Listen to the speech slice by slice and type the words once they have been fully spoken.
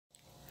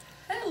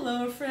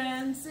Hello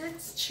friends,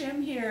 it's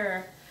Chim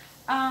here.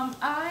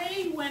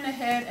 I went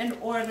ahead and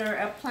ordered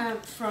a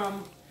plant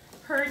from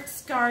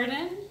Hertz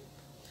Garden,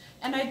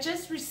 and I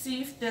just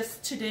received this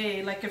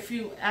today, like a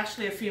few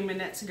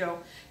minutes ago,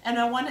 and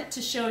I wanted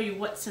to show you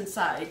what's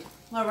inside.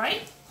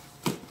 Alright?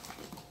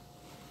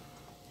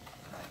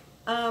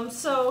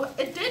 So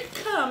it did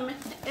come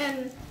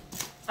in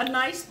a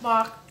nice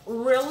box,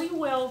 really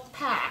well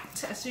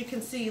packed. As you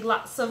can see,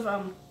 lots of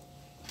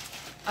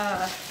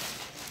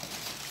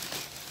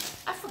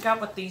I forgot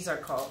what these are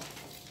called.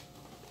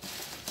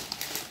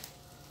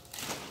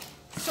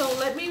 So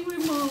let me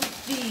remove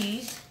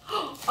these.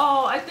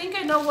 Oh, I think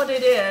I know what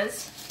it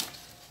is.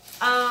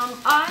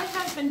 I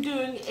have been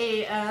doing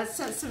a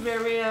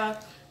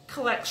Sansevieria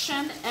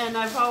collection, and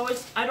I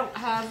don't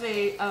have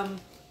a,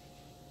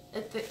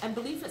 I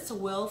believe it's a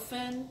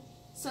Wilfin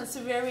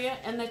Sansevieria,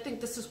 and I think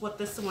this is what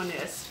this one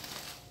is.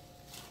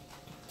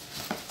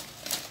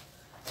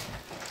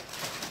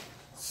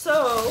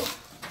 So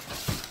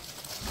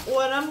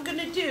what I'm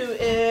gonna do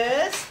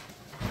is,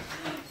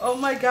 oh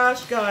my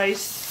gosh guys,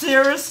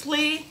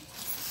 seriously,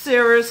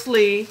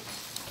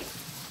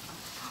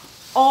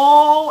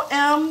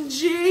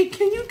 OMG,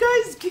 do you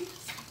guys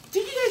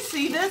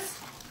see this?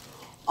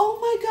 Oh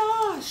my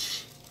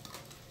gosh,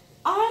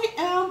 I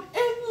am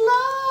in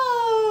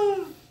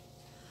love.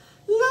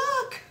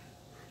 Look,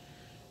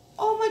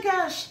 oh my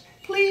gosh,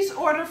 please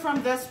order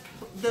from this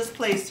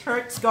place,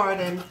 Hertz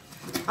Garden.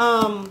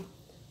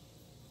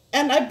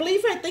 And I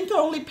think I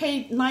only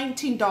paid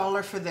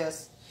 $19 for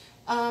this.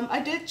 I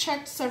did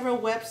check several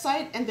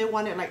websites and they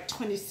wanted like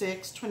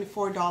 $26,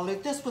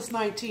 $24. This was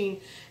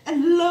 $19.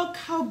 And look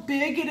how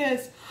big it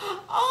is.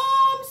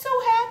 Oh, I'm so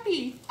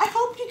happy. I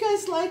hope you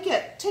guys like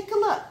it. Take a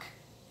look.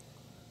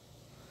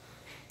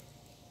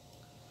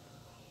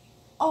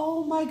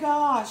 Oh my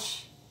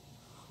gosh.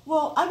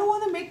 Well, I don't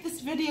want to make this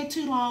video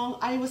too long.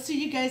 I will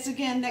see you guys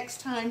again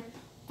next time.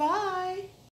 Bye.